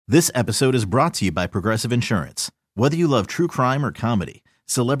This episode is brought to you by Progressive Insurance. Whether you love true crime or comedy,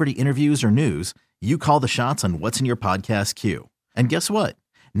 celebrity interviews or news, you call the shots on what's in your podcast queue. And guess what?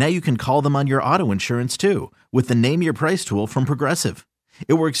 Now you can call them on your auto insurance too with the Name Your Price tool from Progressive.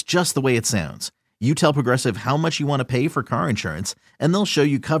 It works just the way it sounds. You tell Progressive how much you want to pay for car insurance, and they'll show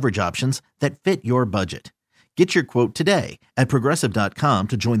you coverage options that fit your budget. Get your quote today at Progressive.com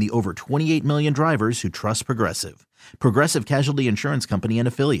to join the over 28 million drivers who trust Progressive. Progressive Casualty Insurance Company and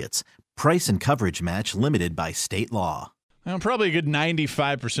Affiliates. Price and coverage match limited by state law. Well, probably a good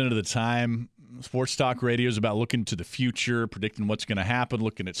 95% of the time, sports talk radio is about looking to the future, predicting what's going to happen,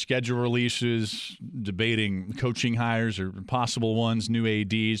 looking at schedule releases, debating coaching hires or possible ones, new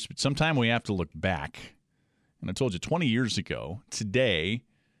ADs. But sometime we have to look back. And I told you 20 years ago, today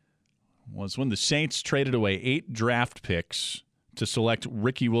was when the Saints traded away 8 draft picks to select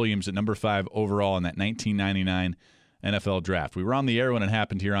Ricky Williams at number 5 overall in that 1999 NFL draft. We were on the air when it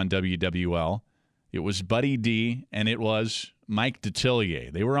happened here on WWL. It was Buddy D and it was Mike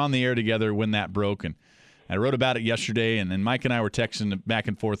Detillier. They were on the air together when that broke, and I wrote about it yesterday, and then Mike and I were texting back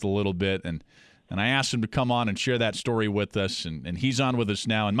and forth a little bit, and I asked him to come on and share that story with us, and he's on with us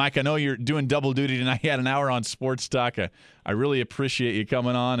now. And, Mike, I know you're doing double duty tonight. You had an hour on Sports Talk. I really appreciate you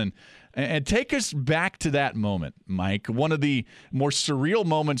coming on, and take us back to that moment, Mike, one of the more surreal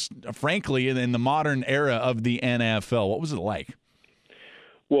moments, frankly, in the modern era of the NFL. What was it like?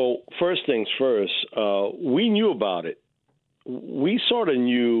 Well, first things first, we knew about it. We sort of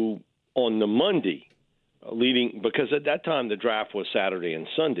knew on the Monday because at that time the draft was Saturday and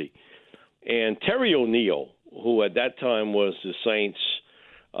Sunday. And Terry O'Neill, who at that time was the Saints'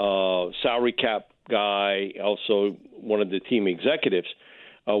 salary cap guy, also one of the team executives,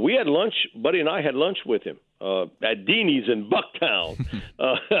 we had lunch. Buddy and I had lunch with him at Deanie's in Bucktown.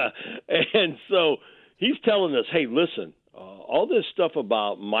 And so he's telling us, hey, listen, all this stuff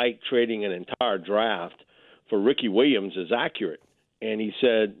about Mike trading an entire draft for Ricky Williams is accurate. And he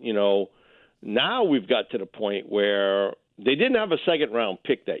said, now we've got to the point where they didn't have a second-round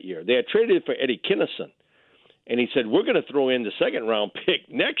pick that year. They had traded it for Eddie Kinnison. And he said, we're going to throw in the second-round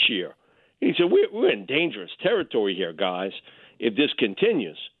pick next year. And he said, we're in dangerous territory here, guys, if this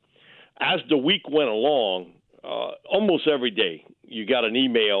continues. As the week went along, almost every day you got an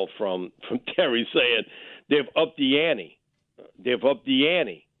email from Terry saying they've upped the ante. They've upped the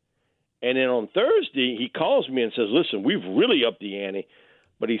ante. And then on Thursday, he calls me and says, listen, we've really upped the ante.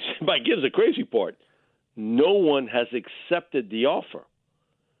 But he gives the crazy part. No one has accepted the offer.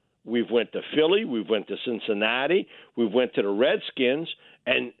 We've went to Philly. We've went to Cincinnati. We've went to the Redskins.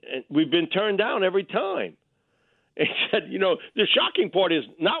 And we've been turned down every time. And he said, the shocking part is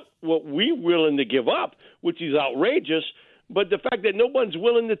not what we're willing to give up, which is outrageous, but the fact that no one's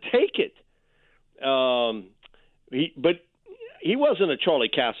willing to take it. But he wasn't a Charlie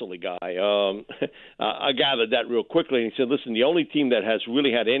Casserly guy. I gathered that real quickly. And he said, listen, the only team that has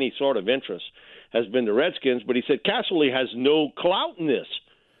really had any sort of interest has been the Redskins. But he said Casserly has no clout in this.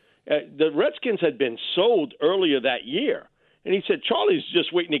 The Redskins had been sold earlier that year. And he said, Charlie's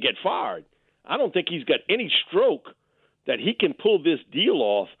just waiting to get fired. I don't think he's got any stroke that he can pull this deal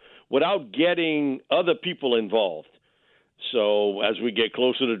off without getting other people involved. So as we get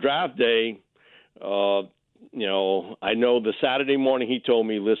closer to draft day, I know the Saturday morning he told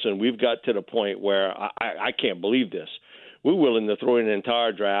me, listen, we've got to the point where I can't believe this. We're willing to throw in an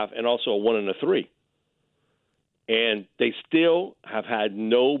entire draft and also a 1 and a 3. And they still have had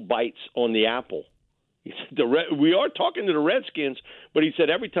no bites on the apple. He said, we are talking to the Redskins, but he said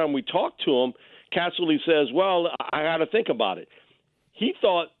every time we talk to them, Casserly says, well, I got to think about it.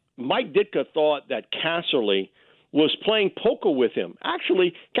 Mike Ditka thought that Casserly was playing poker with him.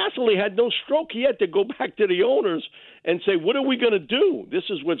 Actually, Casserly had no stroke. He had to go back to the owners and say, what are we going to do? This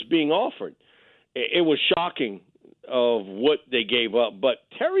is what's being offered. It was shocking of what they gave up. But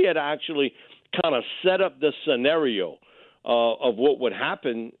Terry had actually kind of set up the scenario of what would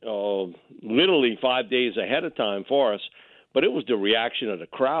happen literally 5 days ahead of time for us. But it was the reaction of the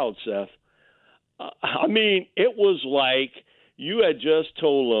crowd, Seth. It was like you had just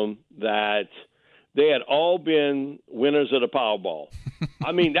told them that they had all been winners of the Powerball.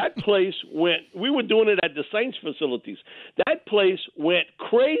 That place went – we were doing it at the Saints facilities. That place went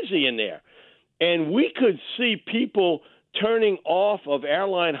crazy in there. And we could see people turning off of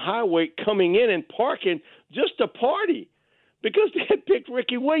Airline Highway, coming in and parking just to party because they had picked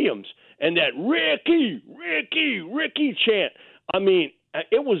Ricky Williams. And that Ricky, Ricky, Ricky chant.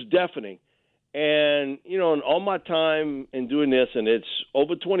 It was deafening. And, in all my time in doing this, and it's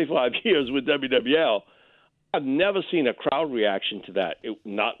over 25 years with WWL, I've never seen a crowd reaction to that.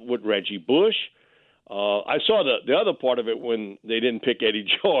 Not with Reggie Bush. I saw the other part of it when they didn't pick Eddie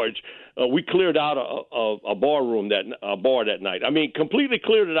George. We cleared out a bar that night. I mean, completely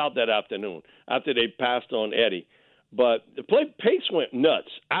cleared it out that afternoon after they passed on Eddie. But the pace went nuts,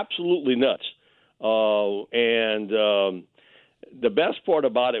 absolutely nuts. And the best part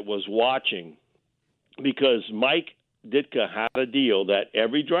about it was watching, because Mike Ditka had a deal that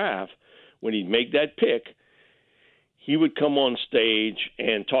every draft, when he'd make that pick, he would come on stage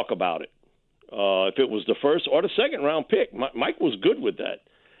and talk about it. If it was the first or the second round pick, Mike was good with that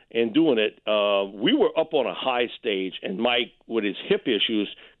and doing it. We were up on a high stage, and Mike, with his hip issues,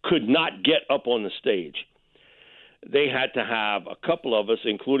 could not get up on the stage. They had to have a couple of us,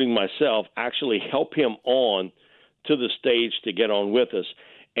 including myself, actually help him on to the stage to get on with us.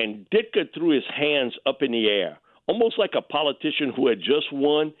 And Ditka threw his hands up in the air, almost like a politician who had just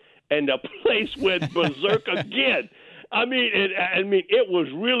won, and the place went berserk again. I mean, it was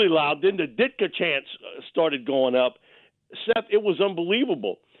really loud. Then the Ditka chants started going up. Seth, it was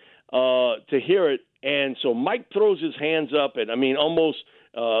unbelievable to hear it. And so Mike throws his hands up, and almost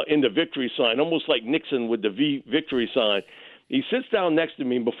in the victory sign, almost like Nixon with the victory sign. He sits down next to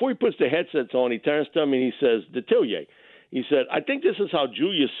me, and before he puts the headsets on, he turns to me and he says, "Detillier," he said, "I think this is how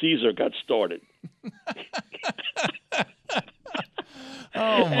Julius Caesar got started."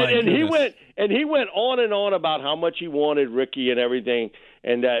 Oh my goodness. He went on and on about how much he wanted Ricky and everything,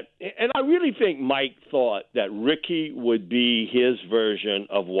 and I really think Mike thought that Ricky would be his version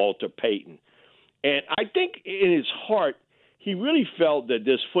of Walter Payton. And I think in his heart, he really felt that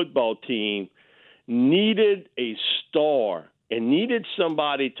this football team needed a star and needed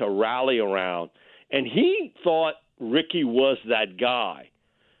somebody to rally around. And he thought Ricky was that guy.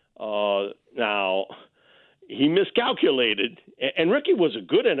 Now, he miscalculated, and Ricky was a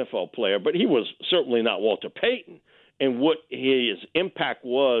good NFL player, but he was certainly not Walter Payton and what his impact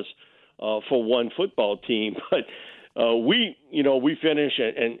was for one football team. But we finish,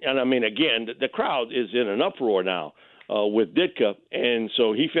 and I mean, again, the crowd is in an uproar now with Ditka, and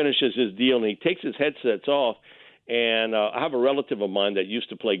so he finishes his deal, and he takes his headsets off, and I have a relative of mine that used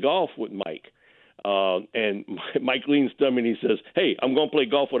to play golf with Mike, and Mike leans to me and he says, "Hey, I'm going to play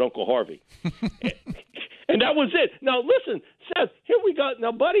golf with Uncle Harvey." And that was it. Now, listen, Seth, here we got,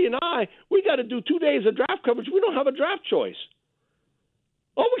 now Buddy and I, we got to do 2 days of draft coverage. We don't have a draft choice.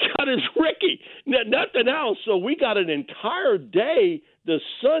 All we got is Ricky, nothing else. So we got an entire day this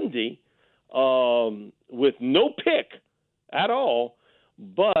Sunday with no pick at all.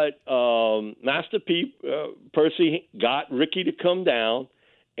 But Master P, Percy got Ricky to come down.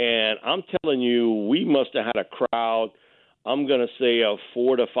 And I'm telling you, we must have had a crowd, I'm going to say, of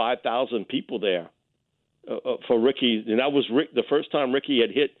 4,000 to 5,000 people there. For Ricky, and that was the first time Ricky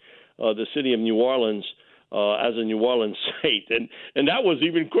had hit the city of New Orleans as a New Orleans Saint, and that was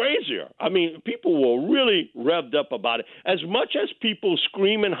even crazier. I mean, people were really revved up about it, as much as people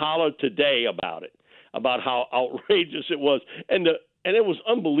scream and holler today about it, about how outrageous it was, and it was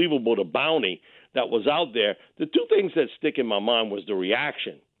unbelievable, the bounty that was out there. The two things that stick in my mind was the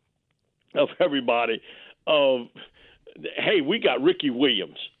reaction of everybody of, "Hey, we got Ricky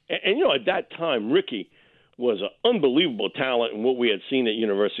Williams," and at that time, Ricky was an unbelievable talent in what we had seen at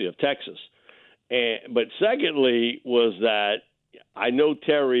University of Texas. But secondly was that I know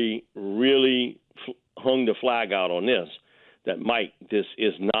Terry really hung the flag out on this, that, Mike, this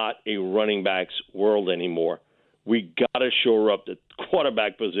is not a running back's world anymore. We got to shore up the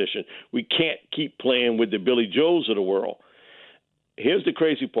quarterback position. We can't keep playing with the Billy Joes of the world. Here's the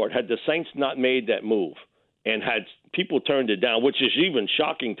crazy part. Had the Saints not made that move, and had people turned it down, which is even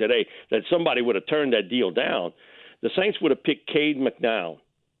shocking today that somebody would have turned that deal down, the Saints would have picked Cade McNown,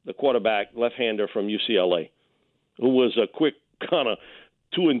 the quarterback, left-hander from UCLA, who was a quick kind of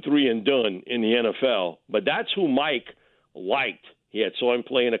 2 and 3 and done in the NFL. But that's who Mike liked. He had saw him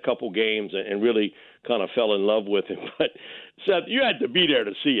play in a couple games and really kind of fell in love with him. But, Seth, you had to be there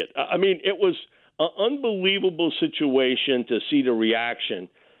to see it. I mean, it was an unbelievable situation to see the reaction.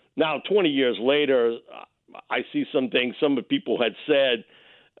 Now, 20 years later, I see some things some of the people had said.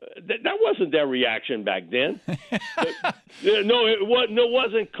 That wasn't their reaction back then. No, it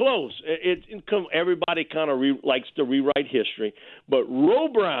wasn't close. Everybody kind of likes to rewrite history. But Ro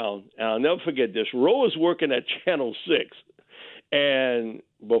Brown, I'll never forget this, Ro was working at Channel 6. And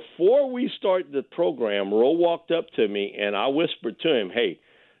before we start the program, Ro walked up to me, and I whispered to him, "Hey,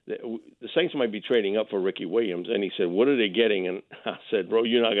 the Saints might be trading up for Ricky Williams." And he said, "What are they getting?" And I said, "Ro,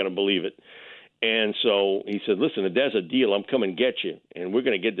 you're not going to believe it." And so he said, "Listen, if there's a deal, I'm coming to get you, and we're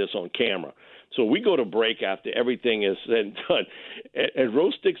going to get this on camera." So we go to break after everything is said and done. And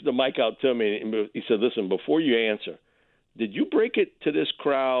Ro sticks the mic out to me, and he said, "Listen, before you answer, did you break it to this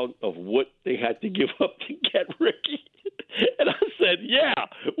crowd of what they had to give up to get Ricky? And I said, yeah,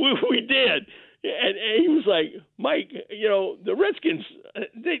 we did. And he was like, Mike, the Redskins,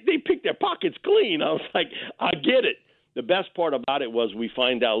 they picked their pockets clean. I was like, I get it. The best part about it was we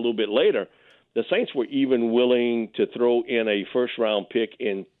find out a little bit later, the Saints were even willing to throw in a first-round pick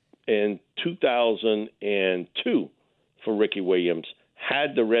in 2002 for Ricky Williams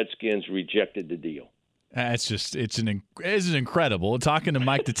had the Redskins rejected the deal. It's incredible. Talking to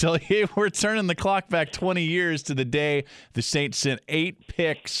Mike Detillier, we're turning the clock back 20 years to the day the Saints sent 8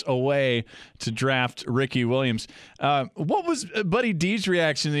 picks away to draft Ricky Williams. What was Buddy D's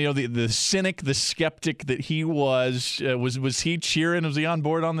reaction? The cynic, the skeptic that he was he cheering? Was he on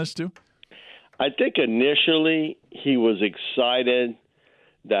board on this too? I think initially he was excited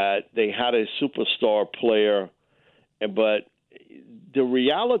that they had a superstar player, but the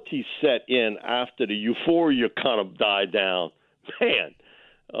reality set in after the euphoria kind of died down. Man,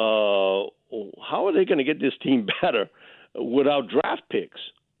 how are they going to get this team better without draft picks?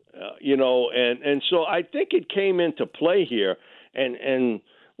 And so I think it came into play here. And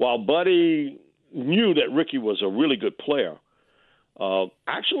while Buddy knew that Ricky was a really good player,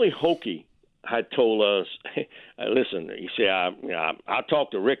 actually Hokie had told us, hey, listen, he said, I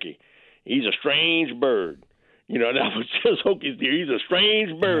talked to Ricky. He's a strange bird. That was just Hokie's deal. He's a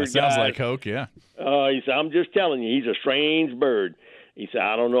strange bird, sounds guys. like Hoke, yeah. He said, I'm just telling you, he's a strange bird. He said,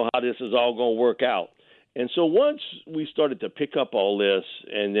 I don't know how this is all going to work out. And so once we started to pick up all this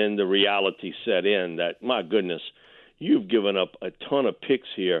and then the reality set in that, my goodness, you've given up a ton of picks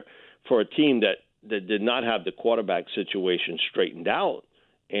here for a team that did not have the quarterback situation straightened out.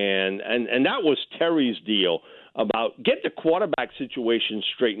 And that was Terry's deal about get the quarterback situation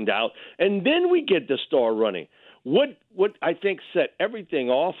straightened out, and then we get the star running. What I think set everything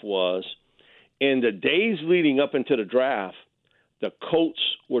off was in the days leading up into the draft, the Colts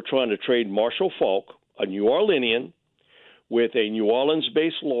were trying to trade Marshall Faulk, a New Orleanian, with a New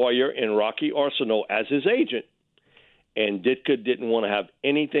Orleans-based lawyer in Rocky Arsenault as his agent, and Ditka didn't want to have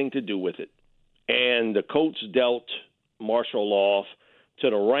anything to do with it. And the Colts dealt Marshall off to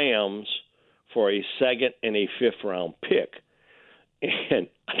the Rams for a second and a fifth-round pick. And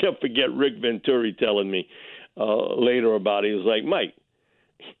I never forget Rick Venturi telling me later about it. He was like, Mike,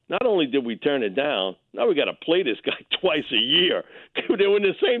 not only did we turn it down, now we got to play this guy twice a year. They were in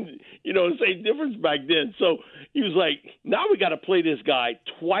the same difference back then. So he was like, now we got to play this guy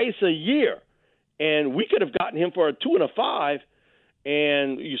twice a year. And we could have gotten him for a 2 and a 5.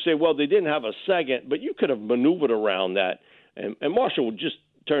 And you say, well, they didn't have a second, but you could have maneuvered around that. And Marshall just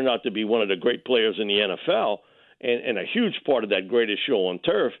turned out to be one of the great players in the NFL and a huge part of that greatest show on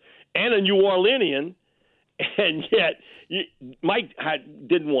turf and a New Orleanian. And yet Mike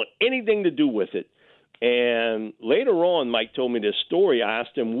didn't want anything to do with it. And later on, Mike told me this story. I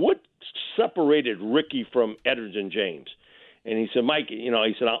asked him, what separated Ricky from Edgerrin James? And he said, Mike, he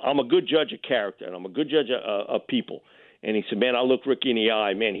said, I'm a good judge of character and I'm a good judge of people. And he said, man, I looked Ricky in the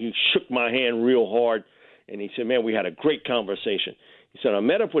eye. Man, he shook my hand real hard. And he said, man, we had a great conversation. He said, I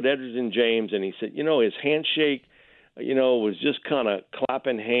met up with Edgerrin James, and he said, his handshake, was just kind of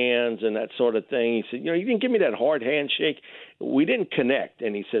clapping hands and that sort of thing. He said, he didn't give me that hard handshake. We didn't connect.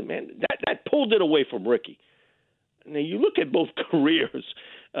 And he said, man, that pulled it away from Ricky. Now, you look at both careers,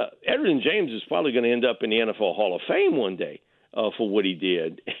 Edgerrin James is probably going to end up in the NFL Hall of Fame one day for what he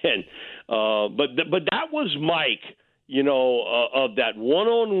did. And but that was Mike, of that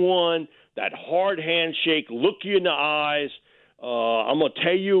one-on-one, that hard handshake, look you in the eyes. I'm going to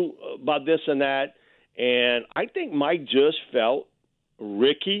tell you about this and that. And I think Mike just felt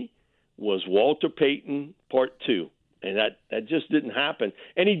Ricky was Walter Payton Part 2. And that just didn't happen.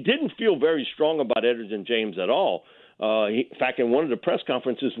 And he didn't feel very strong about Edgerrin James at all. In fact, in one of the press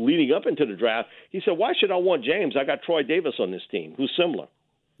conferences leading up into the draft, he said, why should I want James? I got Troy Davis on this team, who's similar.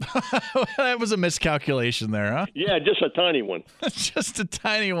 That was a miscalculation there, huh? Yeah, just a tiny one. Just a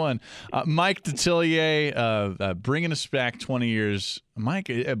tiny one. Mike Detillier, bringing us back 20 years. Mike,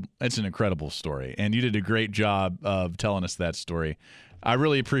 it's an incredible story, and you did a great job of telling us that story. I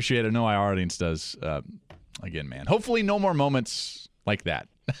really appreciate it. I know our audience does. Again, man, hopefully no more moments like that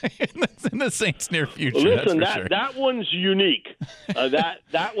in the Saints' near future. Listen, sure. that one's unique.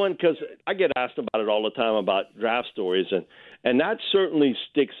 That one, because I get asked about it all the time about draft stories, and that certainly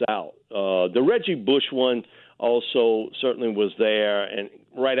sticks out. The Reggie Bush one also certainly was there, and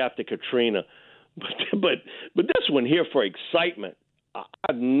right after Katrina. But this one here for excitement,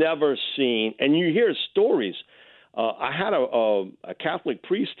 I've never seen. And you hear stories. I had a Catholic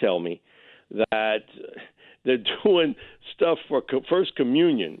priest tell me that they're doing stuff for First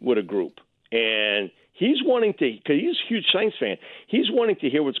Communion with a group. And He's wanting to, because he's a huge Saints fan, he's wanting to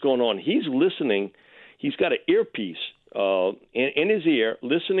hear what's going on. He's listening. He's got an earpiece in his ear,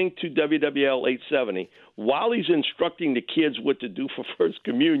 listening to WWL 870 while he's instructing the kids what to do for First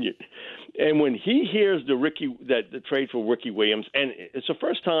Communion. And when he hears the trade for Ricky Williams, and it's the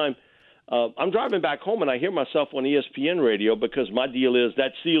first time I'm driving back home and I hear myself on ESPN radio, because my deal is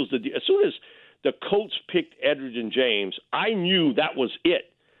that seals the deal. As soon as the Colts picked Edgerrin James, I knew that was it.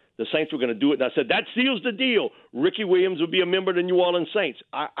 The Saints were going to do it, and I said, that seals the deal. Ricky Williams will be a member of the New Orleans Saints.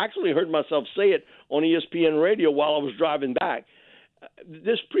 I actually heard myself say it on ESPN radio while I was driving back.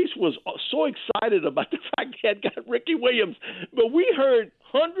 This priest was so excited about the fact he had got Ricky Williams, but we heard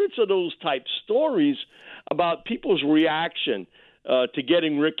hundreds of those type stories about people's reaction to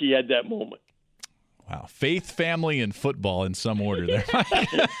getting Ricky at that moment. Wow. Faith, family, and football in some order there, Mike.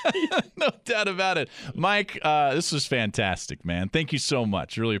 No doubt about it. Mike, this was fantastic, man. Thank you so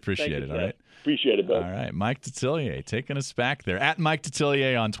much. Really appreciate it. All right. Appreciate it, bud. All right. Mike Detillier taking us back there. At Mike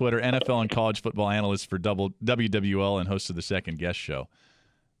Detillier on Twitter, NFL and college football analyst for WWL and host of the Second Guest Show.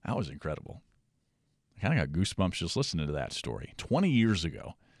 That was incredible. I kind of got goosebumps just listening to that story. 20 years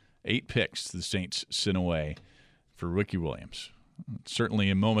ago, 8 picks the Saints sent away for Ricky Williams.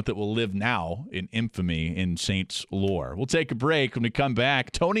 Certainly a moment that will live now in infamy in Saints lore. We'll take a break. When we come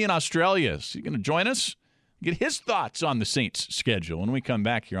back, Tony in Australia, is he going to join us? Get his thoughts on the Saints schedule when we come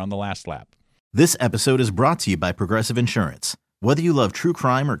back here on The Last Lap. This episode is brought to you by Progressive Insurance. Whether you love true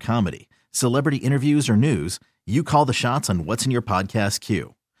crime or comedy, celebrity interviews or news, you call the shots on what's in your podcast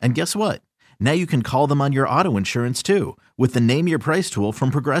queue. And guess what? Now you can call them on your auto insurance too with the Name Your Price tool from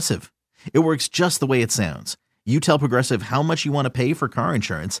Progressive. It works just the way it sounds. You tell Progressive how much you want to pay for car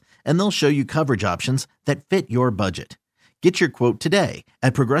insurance, and they'll show you coverage options that fit your budget. Get your quote today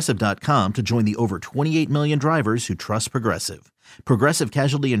at Progressive.com to join the over 28 million drivers who trust Progressive. Progressive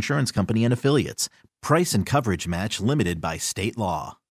Casualty Insurance Company and Affiliates. Price and coverage match limited by state law.